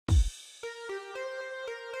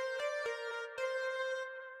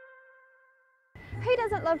Who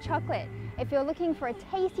doesn't love chocolate? If you're looking for a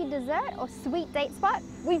tasty dessert or sweet date spot,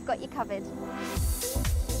 we've got you covered.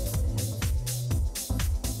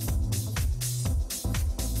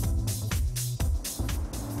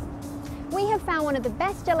 We have found one of the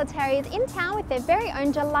best gelaterias in town with their very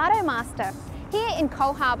own gelato master, here in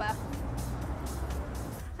Cole Harbour.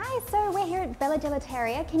 Hi, so we're here at Bella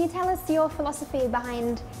Gelateria. Can you tell us your philosophy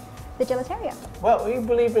behind the gelateria? Well, we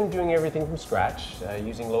believe in doing everything from scratch,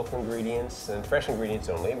 using local ingredients and fresh ingredients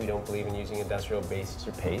only. We don't believe in using industrial bases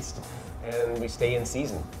or paste, and we stay in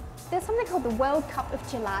season. There's something called the World Cup of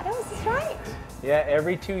Gelato, is this right? Yeah,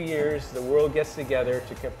 every 2 years the world gets together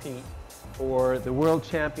to compete for the World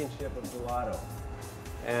Championship of Gelato.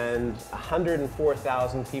 And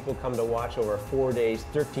 104,000 people come to watch over 4 days.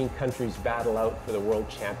 13 countries battle out for the World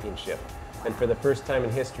Championship. And for the first time in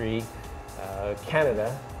history,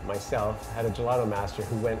 Canada, myself, had a gelato master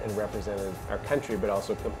who went and represented our country, but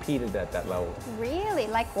also competed at that level. Really?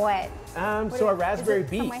 Like what? So our raspberry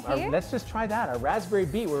beet. Let's just try that. Our raspberry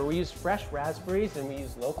beet, where we use fresh raspberries and we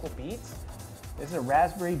use local beets. This is a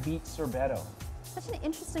raspberry beet sorbetto. Such an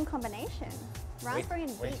interesting combination. Raspberry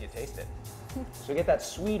and beet. Wait till you taste it. So you get that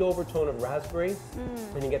sweet overtone of raspberry,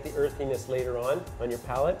 and you get the earthiness later on your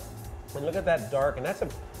palate. And look at that dark, and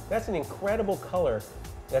that's an incredible color.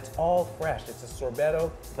 That's all fresh. It's a sorbetto.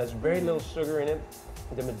 There's very little sugar in it.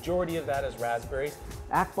 The majority of that is raspberries.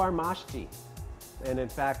 Akbar mashti. And in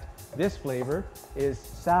fact, this flavor is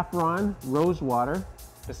saffron, rose water,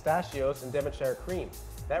 pistachios, and Devonshire cream.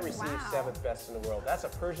 That received 7th best in the world. That's a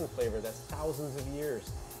Persian flavor that's thousands of years.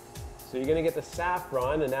 So you're gonna get the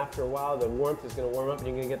saffron, and after a while, the warmth is gonna warm up, and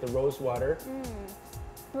you're gonna get the rose water.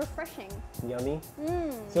 Refreshing. Yummy.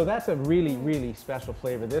 So that's a really, really special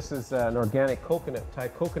flavor. This is an organic coconut, Thai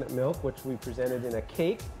coconut milk, which we presented in a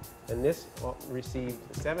cake, and this received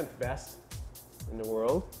 7th best in the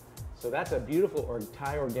world. So that's a beautiful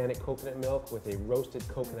Thai organic coconut milk with a roasted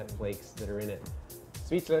coconut flakes that are in it.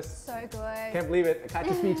 Speechless. So good. Can't believe it. I got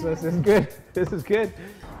you speechless. This is good. This is good.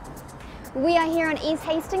 We are here on East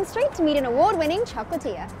Hastings Street to meet an award-winning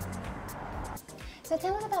chocolatier. So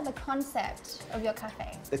tell us about the concept of your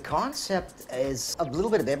cafe. The concept is a little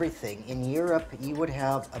bit of everything. In Europe, you would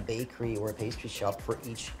have a bakery or a pastry shop for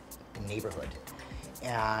each neighborhood.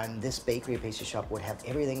 And this bakery or pastry shop would have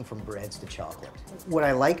everything from breads to chocolate. What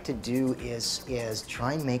I like to do is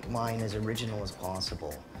try and make mine as original as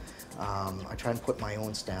possible. I try and put my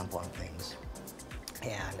own stamp on things.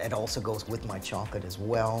 And it also goes with my chocolate as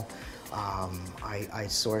well. I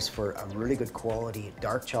source for a really good quality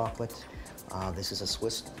dark chocolate. This is a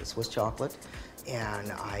Swiss chocolate,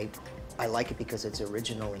 and I like it because it's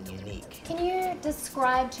original and unique. Can you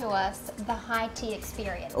describe to us the high tea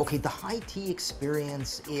experience? Okay, the high tea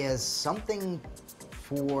experience is something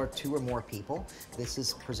for 2 or more people. This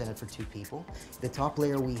is presented for 2 people. The top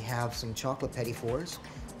layer we have some chocolate petit fours,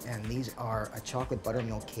 and these are a chocolate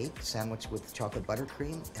buttermilk cake sandwiched with chocolate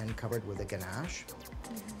buttercream and covered with a ganache.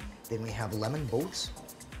 Then we have lemon boats.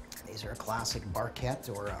 These are a classic barquette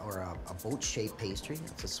or a boat-shaped pastry.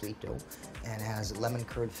 It's a sweet dough and it has lemon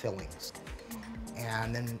curd fillings.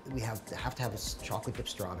 And then we have to have chocolate dipped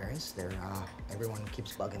strawberries. Everyone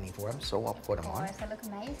keeps bugging me for them, so I'll put them on. They look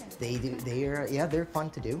amazing. They're fun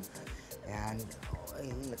to do. And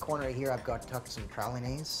in the corner here, I've got tucked some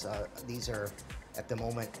pralines. These are, at the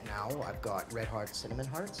moment now, I've got red heart cinnamon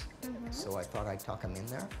hearts. So I thought I'd tuck them in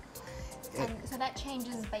there. And so that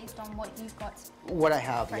changes based on what you've got what I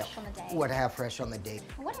have, fresh on the day. What I have fresh on the day.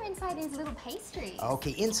 What are inside these little pastries?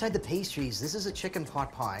 Okay, inside the pastries, this is a chicken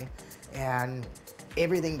pot pie, and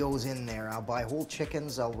everything goes in there. I'll buy whole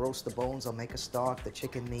chickens, I'll roast the bones, I'll make a stock, the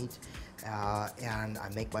chicken meat, and I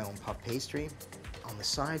make my own puff pastry. On the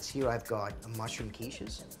sides here, I've got mushroom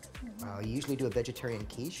quiches. I usually do a vegetarian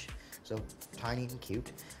quiche, so tiny and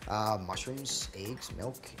cute. Mushrooms, eggs,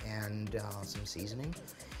 milk, and some seasoning.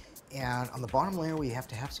 And on the bottom layer, we have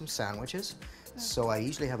to have some sandwiches. So I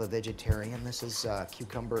usually have a vegetarian. This is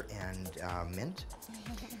cucumber and mint.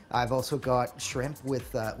 I've also got shrimp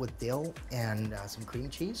with dill and some cream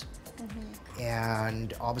cheese.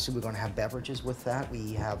 And obviously we're going to have beverages with that.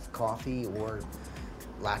 We have coffee or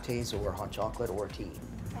lattes or hot chocolate or tea.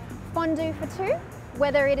 Fondue for 2,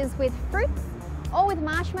 whether it is with fruits or with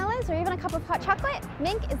marshmallows or even a cup of hot chocolate,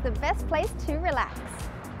 Mink is the best place to relax.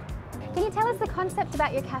 Can you tell us the concept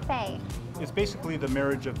about your cafe? It's basically the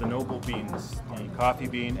marriage of the noble beans, the coffee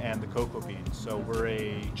bean and the cocoa bean. So we're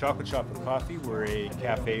a chocolate shop with coffee, we're a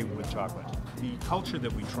cafe with chocolate. The culture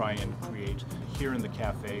that we try and create here in the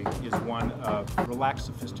cafe is one of relaxed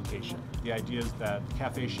sophistication. The idea is that the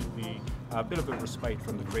cafe should be a bit of a respite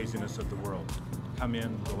from the craziness of the world. come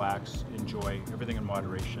in, relax, enjoy, everything in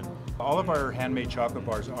moderation. All of our handmade chocolate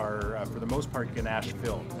bars are, for the most part, ganache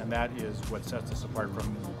filled, and that is what sets us apart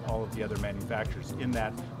from all of the other manufacturers, in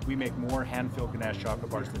that we make more hand-filled ganache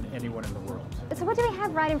chocolate bars than anyone in the world. So what do we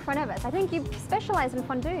have right in front of us? I think you specialize in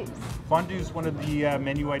fondues. Fondue is one of the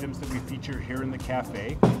menu items that we feature here in the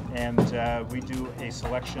cafe, and we do a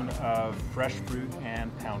selection of fresh fruit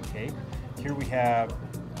and pound cake. Here we have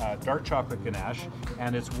dark chocolate ganache,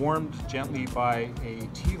 and it's warmed gently by a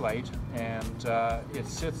tea light, and it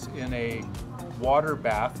sits in a water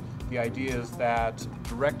bath. The idea is that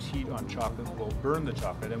direct heat on chocolate will burn the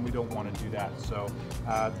chocolate, and we don't want to do that. So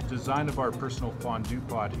the design of our personal fondue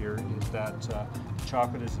pot here is that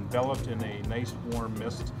chocolate is enveloped in a nice warm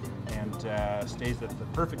mist and stays at the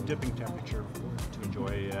perfect dipping temperature to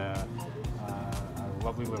enjoy a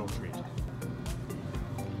lovely little treat.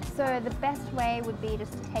 So the best way would be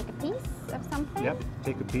just to take a piece of something? Yep,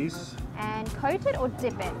 take a piece. And coat it or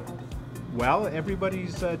dip it? Well,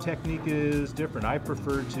 everybody's technique is different. I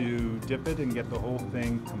prefer to dip it and get the whole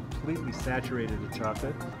thing completely saturated in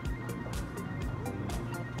chocolate.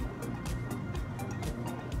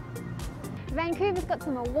 Vancouver's got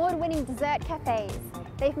some award-winning dessert cafes.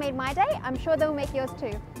 They've made my day, I'm sure they'll make yours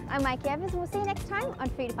too. I'm Maike, and we'll see you next time on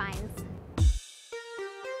Food Finds.